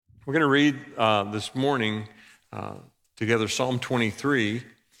We're going to read this morning together Psalm 23,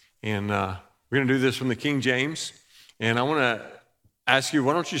 and we're going to do this from the King James. And I want to ask you,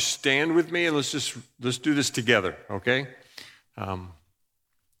 why don't you stand with me and let's do this together, okay?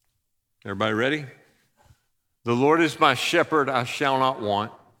 Everybody ready? The Lord is my shepherd, I shall not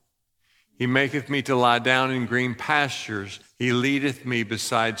want. He maketh me to lie down in green pastures. He leadeth me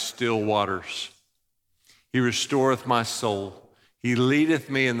beside still waters. He restoreth my soul. He leadeth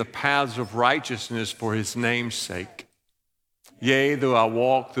me in the paths of righteousness for his name's sake. Yea, though I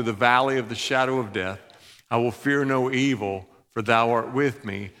walk through the valley of the shadow of death, I will fear no evil, for thou art with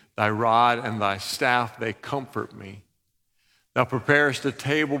me. Thy rod and thy staff, they comfort me. Thou preparest a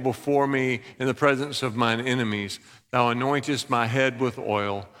table before me in the presence of mine enemies. Thou anointest my head with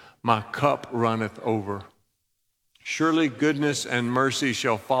oil. My cup runneth over. Surely goodness and mercy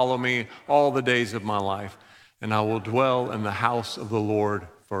shall follow me all the days of my life, and I will dwell in the house of the Lord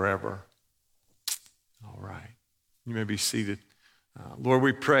forever. All right. You may be seated. Lord,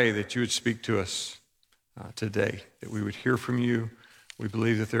 we pray that you would speak to us today, that we would hear from you. We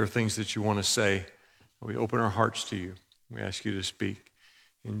believe that there are things that you want to say. We open our hearts to you. We ask you to speak.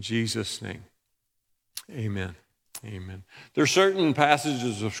 In Jesus' name, amen. Amen. There are certain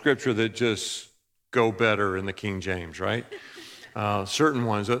passages of Scripture that just go better in the King James, right? Certain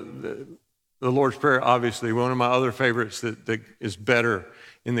ones. The Lord's Prayer, obviously, one of my other favorites that is better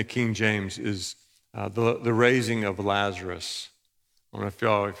in the King James is the raising of Lazarus. I don't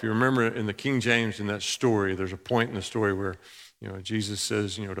know if you remember in the King James in that story, there's a point in the story where, Jesus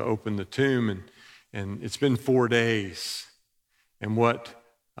says, to open the tomb, and it's been 4 days. And what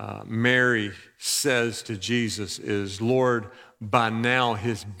Mary says to Jesus is, Lord, by now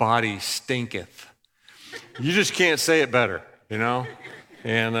his body stinketh. You just can't say it better,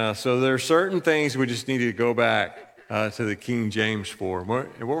 And so there are certain things we just need to go back to the King James for. And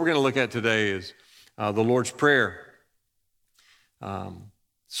what we're going to look at today is the Lord's Prayer.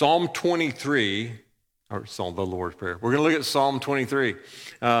 Psalm 23, or the Lord's Prayer. We're going to look at Psalm 23.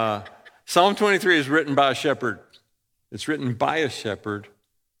 Psalm 23 is written by a shepherd. It's written by a shepherd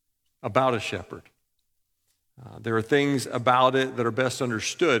about a shepherd. There are things about it that are best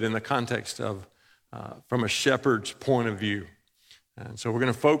understood in the context of from a shepherd's point of view. And so we're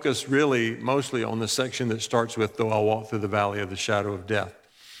going to focus really mostly on the section that starts with, though I walk through the valley of the shadow of death,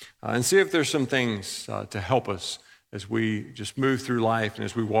 and see if there's some things to help us as we just move through life and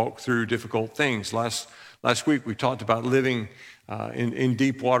as we walk through difficult things. Last week we talked about living in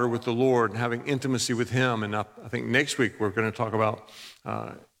deep water with the Lord and having intimacy with him. And I think next week we're going to talk about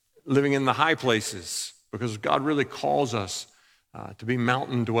living in the high places, because God really calls us to be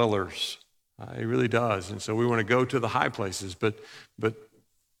mountain dwellers. He really does. And so we want to go to the high places, but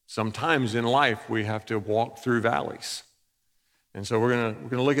sometimes in life we have to walk through valleys. And so we're going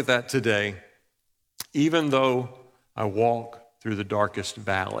to look at that today. Even though I walk through the darkest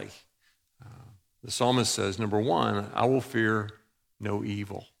valley, the psalmist says, number one, I will fear no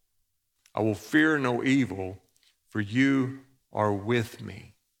evil. I will fear no evil, for you are with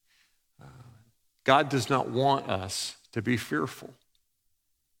me. God does not want us to be fearful.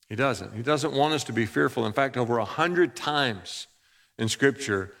 He doesn't. He doesn't want us to be fearful. In fact, over 100 times in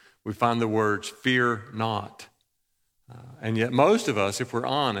Scripture, we find the words, fear not. And yet most of us, if we're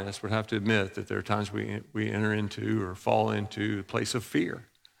honest, would have to admit that there are times we enter into or fall into a place of fear.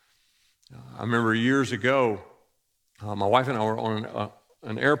 I remember years ago, my wife and I were on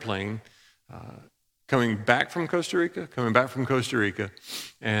an airplane coming back from Costa Rica,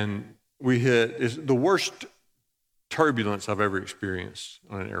 and we hit the worst turbulence I've ever experienced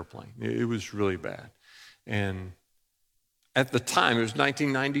on an airplane. It was really bad. And at the time, it was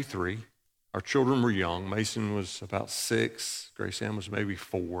 1993. Our children were young. Mason was about 6. Grace Ann was maybe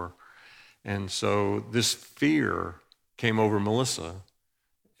 4. And so this fear came over Melissa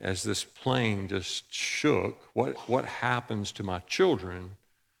as this plane just shook. What happens to my children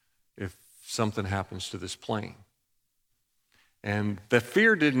if something happens to this plane? And the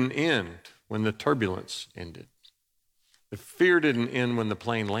fear didn't end when the turbulence ended. The fear didn't end when the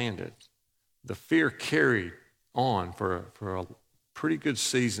plane landed. The fear carried on for a pretty good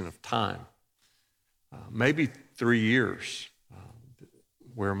season of time, maybe 3 years,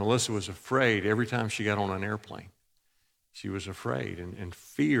 where Melissa was afraid every time she got on an airplane. She was afraid, and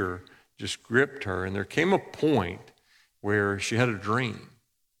fear just gripped her. And there came a point where she had a dream.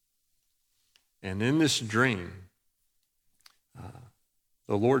 And in this dream,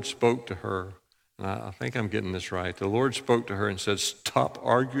 the Lord spoke to her. I think I'm getting this right. The Lord spoke to her and said, stop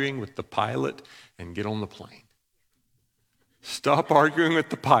arguing with the pilot and get on the plane. Stop arguing with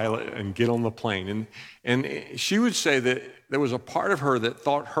the pilot and get on the plane. And she would say that there was a part of her that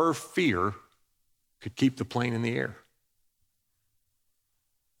thought her fear could keep the plane in the air.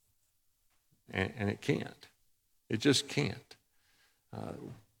 And it can't. It just can't.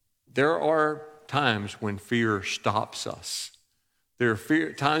 There are times when fear stops us. There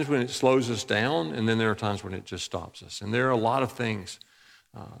are times when it slows us down, and then there are times when it just stops us. And there are a lot of things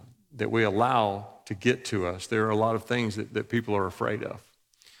that we allow to get to us. There are a lot of things that people are afraid of.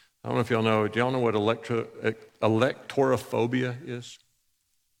 I don't know if y'all know. Do y'all know what electorophobia is?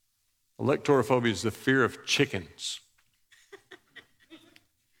 Electorophobia is the fear of chickens.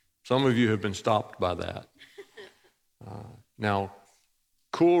 Some of you have been stopped by that. Now,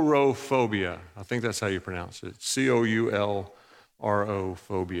 coulrophobia, I think that's how you pronounce it. C-O-U-L-R-O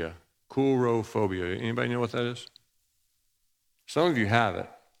phobia. Coulrophobia. Anybody know what that is? Some of you have it.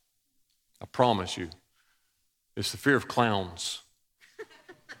 I promise you. It's the fear of clowns.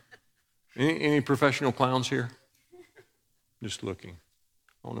 Any professional clowns here? Just looking.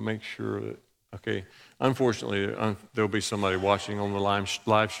 I want to make sure that, okay. Unfortunately, there'll be somebody watching on the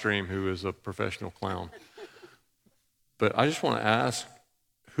live stream who is a professional clown. But I just want to ask,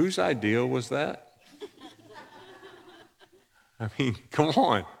 whose idea was that? I mean, come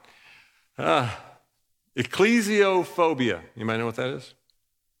on. Ecclesiophobia. You might know what that is?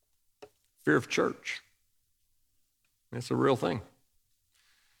 Fear of church. It's a real thing.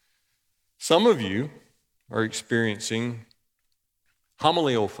 Some of you are experiencing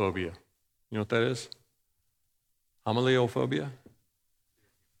homiliophobia. You know what that is? Homiliophobia?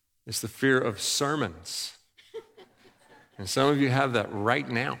 It's the fear of sermons. And some of you have that right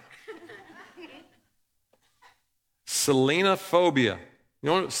now. Selenophobia. You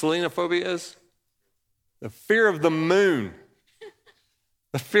know what selenophobia is? The fear of the moon.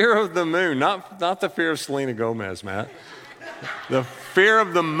 The fear of the moon, not the fear of Selena Gomez, Matt. The fear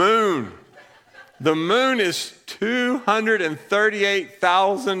of the moon. The moon is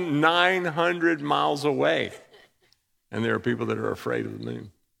 238,900 miles away. And there are people that are afraid of the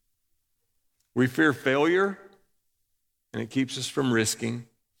moon. We fear failure, and it keeps us from risking.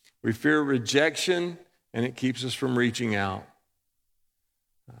 We fear rejection, and it keeps us from reaching out.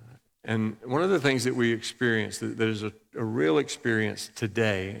 And one of the things that we experience, that is a real experience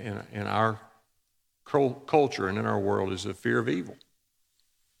today in our culture and in our world, is the fear of evil.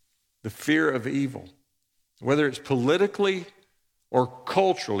 The fear of evil. Whether it's politically or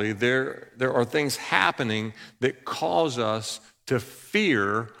culturally, there are things happening that cause us to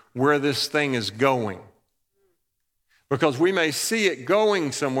fear where this thing is going. Because we may see it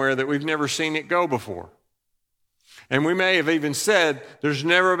going somewhere that we've never seen it go before. And we may have even said, there's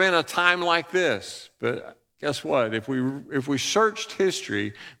never been a time like this. But guess what? If we searched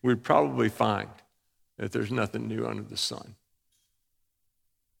history, we'd probably find that there's nothing new under the sun.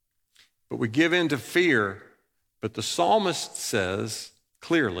 But we give in to fear. But the psalmist says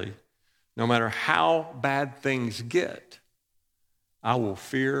clearly, no matter how bad things get, I will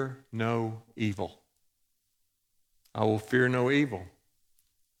fear no evil. I will fear no evil.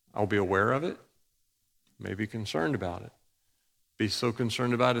 I'll be aware of it, may be concerned about it, be so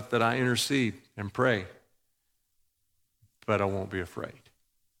concerned about it that I intercede and pray, but I won't be afraid.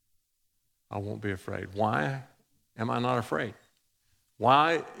 I won't be afraid. Why am I not afraid?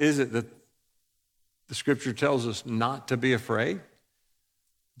 Why is it that the scripture tells us not to be afraid?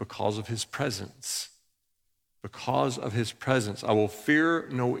 Because of his presence. Because of his presence. I will fear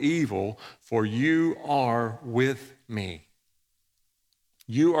no evil, for you are with me.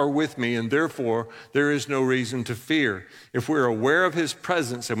 You are with me, and therefore there is no reason to fear. If we're aware of his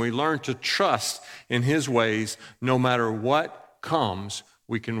presence and we learn to trust in his ways, no matter what comes,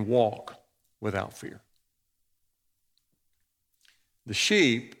 we can walk without fear. The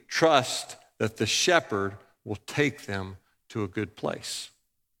sheep trust that the shepherd will take them to a good place.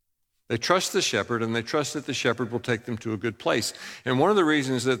 They trust the shepherd, and they trust that the shepherd will take them to a good place. And one of the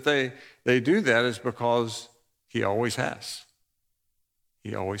reasons that they do that is because he always has.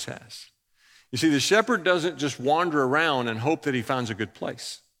 He always has. You see, the shepherd doesn't just wander around and hope that he finds a good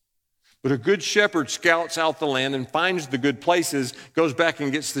place. But a good shepherd scouts out the land and finds the good places, goes back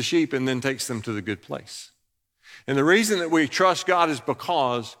and gets the sheep, and then takes them to the good place. And the reason that we trust God is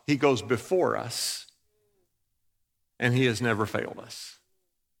because he goes before us, and he has never failed us.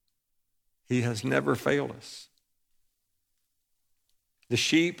 He has never failed us. The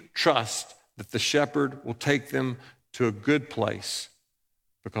sheep trust that the shepherd will take them to a good place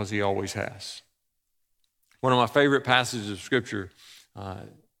because he always has. One of my favorite passages of Scripture,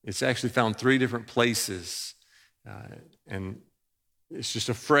 it's actually found 3 different places, and it's just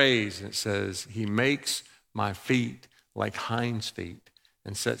a phrase, and it says, he makes my feet like hinds feet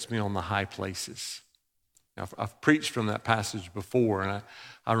and sets me on the high places. Now, I've preached from that passage before, and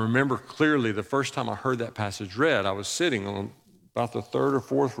I remember clearly the first time I heard that passage read, I was sitting on about the third or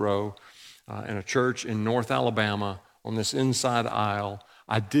fourth row in a church in North Alabama on this inside aisle.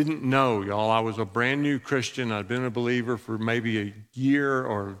 I didn't know, y'all. I was a brand new Christian. I'd been a believer for maybe a year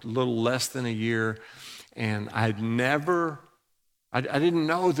or a little less than a year, and I didn't know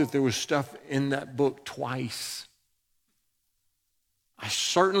that there was stuff in that book twice. I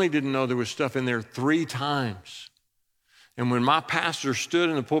certainly didn't know there was stuff in there 3 times. And when my pastor stood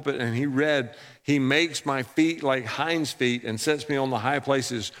in the pulpit and he read, he makes my feet like hinds feet and sets me on the high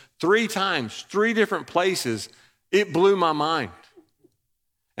places 3 times, 3 different places, it blew my mind.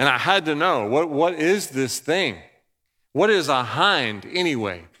 And I had to know, what is this thing? What is a hind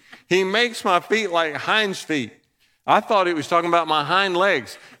anyway? He makes my feet like hinds feet. I thought he was talking about my hind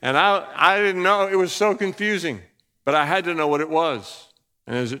legs. And I didn't know. It was so confusing. But I had to know what it was.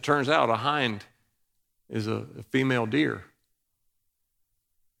 And as it turns out, a hind is a female deer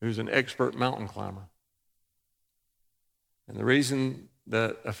who's an expert mountain climber. And the reason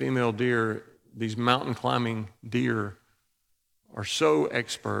that a female deer, these mountain climbing deer, are so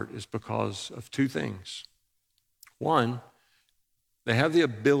expert is because of 2 things. One, they have the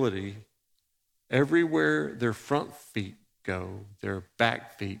ability, everywhere their front feet go, their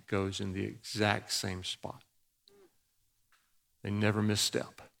back feet goes in the exact same spot. They never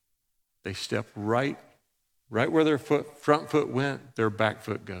misstep. They step right where their front foot went, their back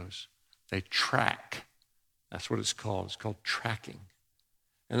foot goes. They track. That's what it's called. It's called tracking.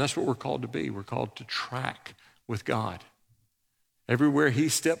 And that's what we're called to be. We're called to track with God. Everywhere he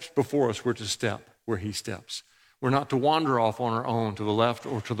steps before us, we're to step where he steps. We're not to wander off on our own to the left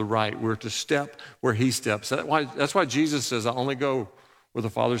or to the right. We're to step where he steps. That's why Jesus says, I only go where the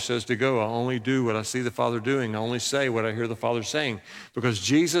Father says to go. I only do what I see the Father doing. I only say what I hear the Father saying. Because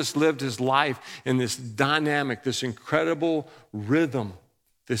Jesus lived his life in this dynamic, this incredible rhythm,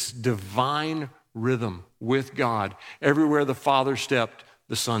 this divine rhythm with God. Everywhere the Father stepped,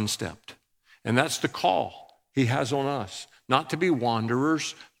 the Son stepped. And that's the call he has on us. Not to be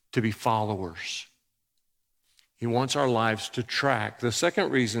wanderers, to be followers. He wants our lives to track. The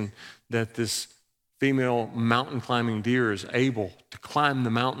second reason that this female mountain climbing deer is able to climb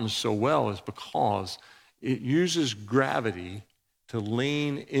the mountains so well is because it uses gravity to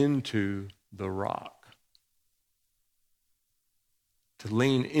lean into the rock, to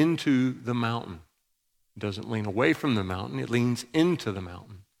lean into the mountain. It doesn't lean away from the mountain, it leans into the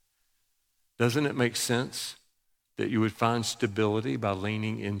mountain. Doesn't it make sense that you would find stability by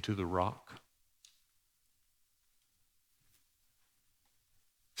leaning into the rock?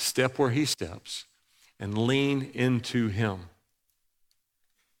 Step where he steps and lean into him.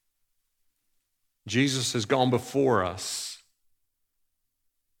 Jesus has gone before us.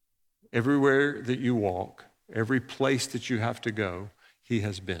 Everywhere that you walk, every place that you have to go, he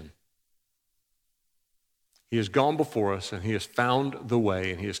has been. He has gone before us and he has found the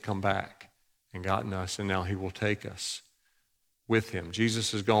way and he has come back and gotten us, and now he will take us with him.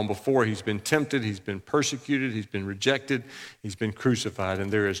 Jesus has gone before. He's been tempted. He's been persecuted. He's been rejected. He's been crucified. And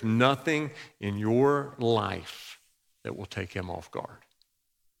there is nothing in your life that will take him off guard.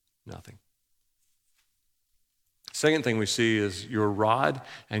 Nothing. Second thing we see is your rod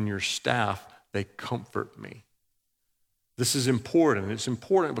and your staff, they comfort me. This is important. It's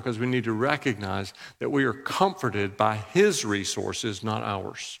important because we need to recognize that we are comforted by his resources, not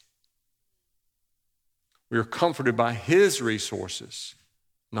ours. We are comforted by his resources,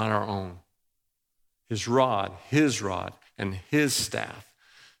 not our own. His rod, and his staff.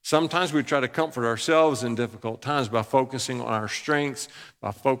 Sometimes we try to comfort ourselves in difficult times by focusing on our strengths,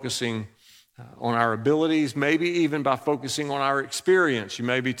 by focusing on our abilities, maybe even by focusing on our experience. You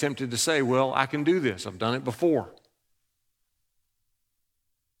may be tempted to say, well, I can do this. I've done it before.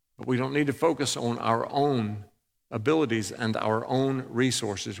 But we don't need to focus on our own abilities and our own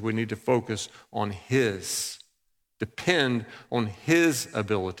resources. We need to focus on his. Depend on his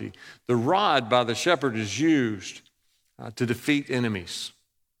ability. The rod by the shepherd is used to defeat enemies.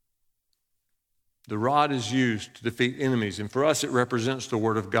 The rod is used to defeat enemies. And for us, it represents the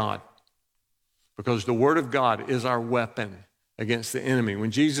word of God. Because the word of God is our weapon against the enemy. When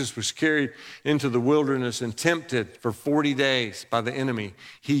Jesus was carried into the wilderness and tempted for 40 days by the enemy,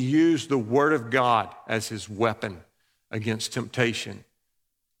 he used the word of God as his weapon against temptation,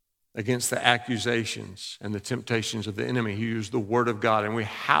 against the accusations and the temptations of the enemy. He used the word of God, and we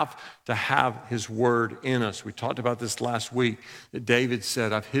have to have his word in us. We talked about this last week, that David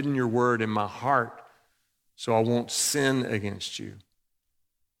said, I've hidden your word in my heart so I won't sin against you.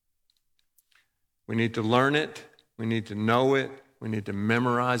 We need to learn it. We need to know it. We need to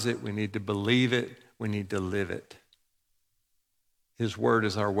memorize it. We need to believe it. We need to live it. His word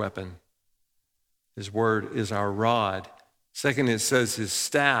is our weapon. His word is our rod. Second, it says his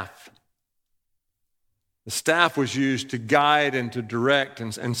staff. The staff was used to guide and to direct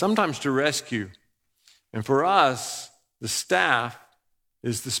and sometimes to rescue. And for us, the staff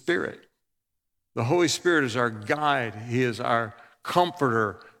is the Spirit. The Holy Spirit is our guide. He is our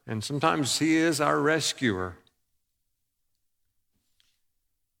comforter. And sometimes he is our rescuer.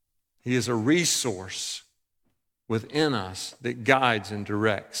 He is a resource within us that guides and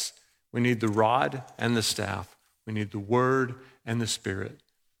directs. We need the rod and the staff. We need the word and the Spirit.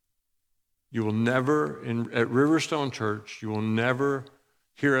 You will never, at Riverstone Church, you will never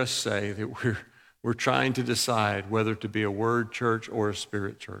hear us say that we're trying to decide whether to be a word church or a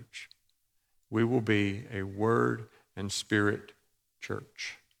spirit church. We will be a word and spirit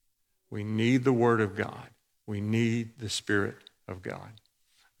church. We need the word of God. We need the Spirit of God.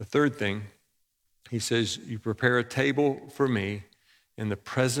 The third thing, he says, you prepare a table for me in the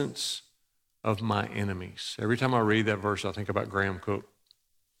presence of my enemies. Every time I read that verse, I think about Graham Cook.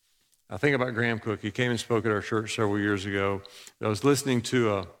 I think about Graham Cook. He came and spoke at our church several years ago. I was listening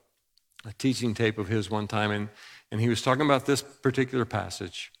to a teaching tape of his one time, and he was talking about this particular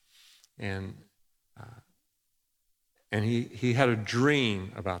passage. And he had a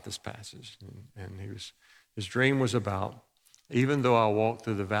dream about this passage. And his dream was about, even though I walk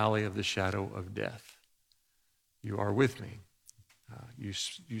through the valley of the shadow of death, you are with me.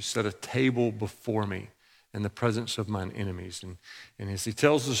 You set a table before me in the presence of mine enemies. And as he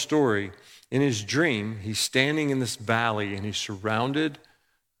tells the story, in his dream, he's standing in this valley and he's surrounded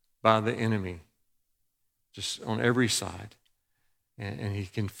by the enemy, just on every side. And he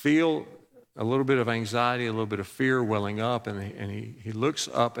can feel a little bit of anxiety, a little bit of fear welling up, and he looks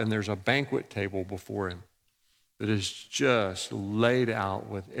up and there's a banquet table before him that is just laid out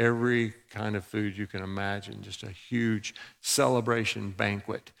with every kind of food you can imagine, just a huge celebration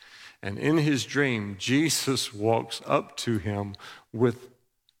banquet. And in his dream, Jesus walks up to him with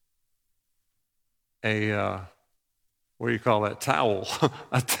a, what do you call that, towel,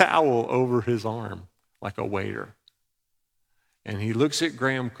 a towel over his arm, like a waiter. And he looks at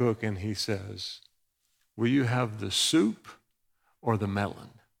Graham Cook and he says, will you have the soup or the melon?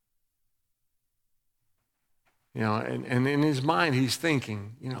 You know, and in his mind, he's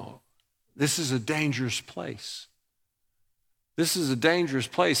thinking, you know, this is a dangerous place. This is a dangerous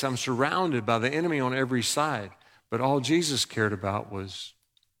place. I'm surrounded by the enemy on every side. But all Jesus cared about was,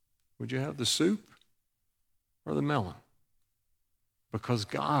 would you have the soup or the melon? Because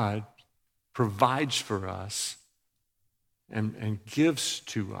God provides for us and gives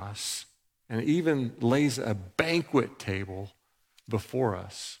to us and even lays a banquet table before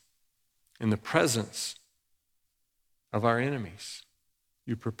us in the presence of our enemies.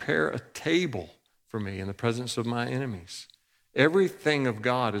 You prepare a table for me in the presence of my enemies. Everything of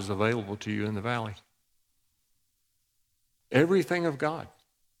God is available to you in the valley. Everything of God.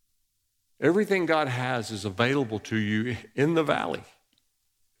 Everything God has is available to you in the valley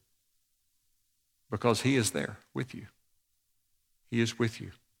because he is there with you. He is with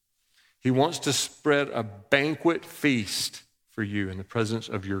you. He wants to spread a banquet feast for you in the presence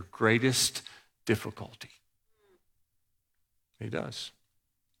of your greatest difficulty. He does.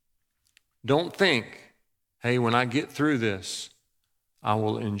 Don't think, hey, when I get through this, I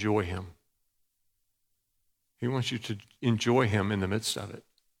will enjoy him. He wants you to enjoy him in the midst of it.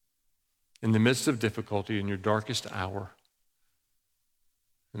 In the midst of difficulty, in your darkest hour,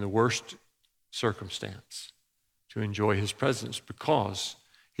 in the worst circumstance, to enjoy his presence because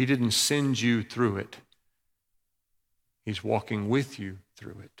he didn't send you through it. He's walking with you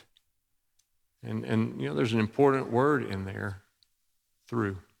through it. And you know, there's an important word in there,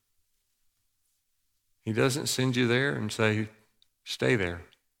 through. He doesn't send you there and say, stay there.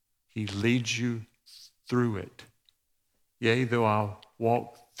 He leads you through it. Yea, though I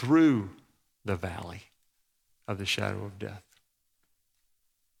walk through the valley of the shadow of death.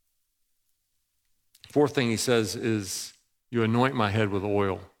 Fourth thing he says is, you anoint my head with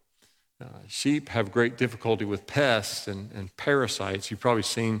oil. Sheep have great difficulty with pests and parasites. You've probably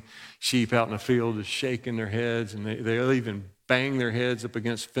seen sheep out in the field just shaking their heads, and they'll even bang their heads up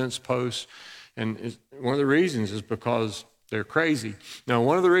against fence posts. And one of the reasons is because they're crazy. Now,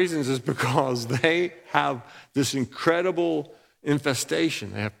 one of the reasons is because they have this incredible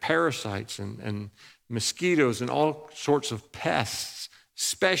infestation. They have parasites and mosquitoes and all sorts of pests,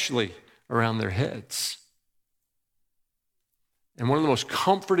 especially around their heads. And one of the most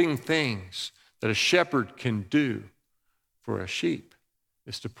comforting things that a shepherd can do for a sheep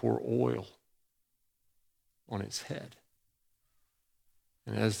is to pour oil on its head.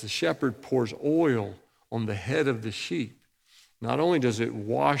 And as the shepherd pours oil on the head of the sheep, not only does it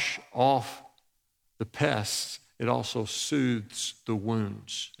wash off the pests, it also soothes the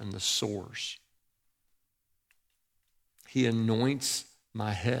wounds and the sores. He anoints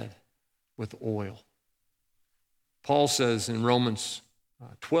my head with oil. Paul says in Romans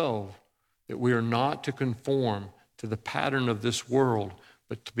 12 that we are not to conform to the pattern of this world,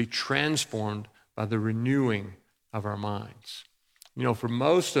 but to be transformed by the renewing of our minds. You know, for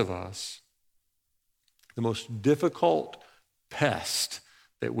most of us, the most difficult pest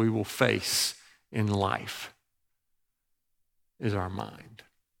that we will face in life is our mind.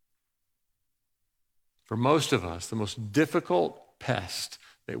 For most of us, the most difficult pest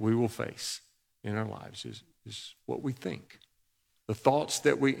that we will face in our lives is what we think, the thoughts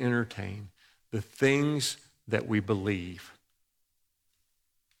that we entertain, the things that we believe.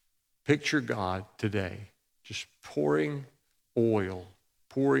 Picture God today just pouring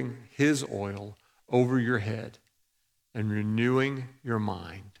his oil over your head and renewing your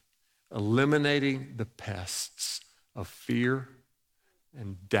mind, eliminating the pests of fear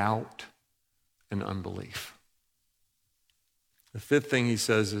and doubt and unbelief. The fifth thing he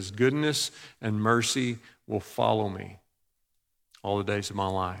says is goodness and mercy will follow me all the days of my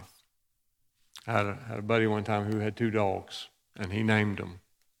life. I had a buddy one time who had 2 dogs, and he named them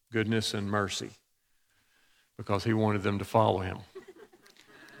Goodness and Mercy because he wanted them to follow him.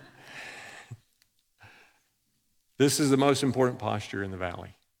 This is the most important posture in the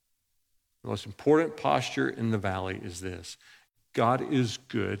valley. The most important posture in the valley is this: God is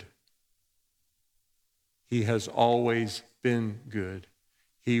good. He has always been good.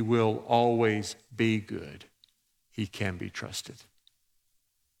 He will always be good. He can be trusted.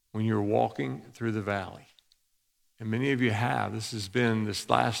 When you're walking through the valley, and many of you have, this has been this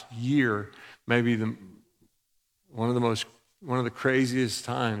last year, maybe one of the craziest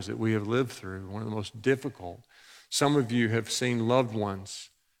times that we have lived through, one of the most difficult. Some of you have seen loved ones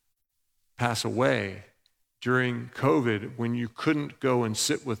pass away during COVID when you couldn't go and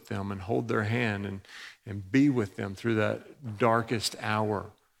sit with them and hold their hand and be with them through that darkest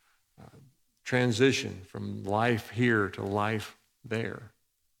hour. Transition from life here to life there.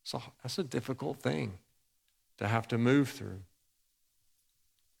 So that's a difficult thing to have to move through.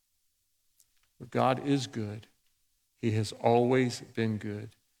 But God is good. He has always been good.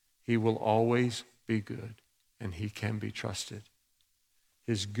 He will always be good, and he can be trusted.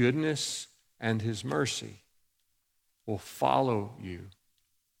 His goodness and his mercy will follow you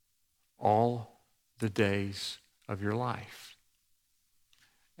all the days of your life,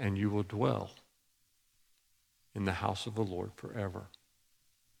 and you will dwell in the house of the Lord forever.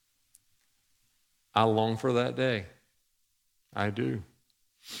 I long for that day. I do.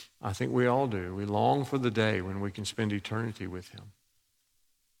 I think we all do. We long for the day when we can spend eternity with him.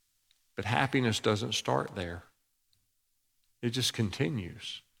 But happiness doesn't start there. It just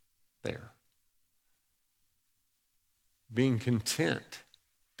continues there. Being content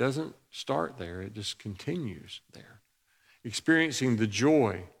doesn't start there. It just continues there. Experiencing the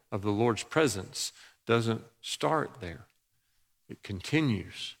joy of the Lord's presence doesn't start there. It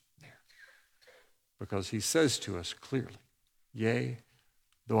continues there. Because he says to us clearly, yea,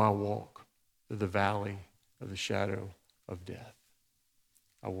 though I walk through the valley of the shadow of death,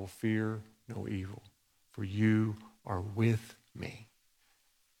 I will fear no evil, for you are with me.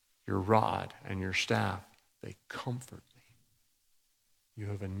 Your rod and your staff, they comfort me. You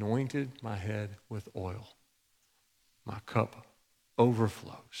have anointed my head with oil. My cup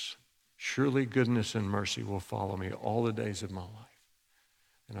overflows. Surely goodness and mercy will follow me all the days of my life,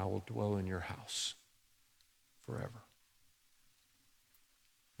 and I will dwell in your house forever.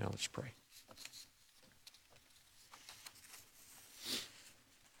 Now let's pray.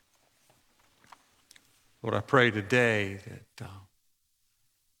 Lord, I pray today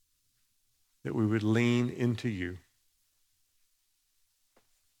that we would lean into you.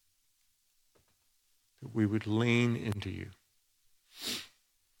 That we would lean into you.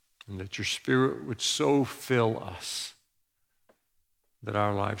 And that your Spirit would so fill us that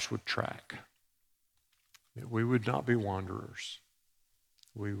our lives would track. That we would not be wanderers.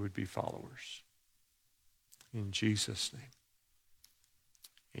 We would be followers. In Jesus' name,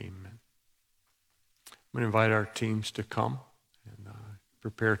 amen. I'm going to invite our teams to come and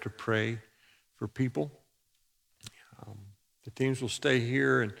prepare to pray for people. The teams will stay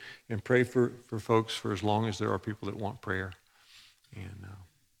here and pray for folks for as long as there are people that want prayer. And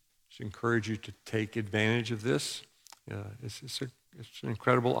just encourage you to take advantage of this. It's an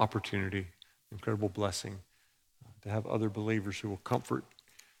incredible opportunity, incredible blessing to have other believers who will comfort,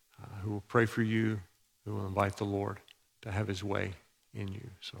 who will pray for you, We will invite the Lord to have his way in you.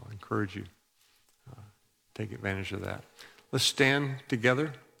 So I encourage you, take advantage of that. Let's stand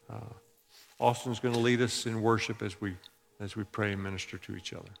together. Austin's going to lead us in worship as we pray and minister to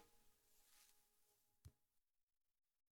each other.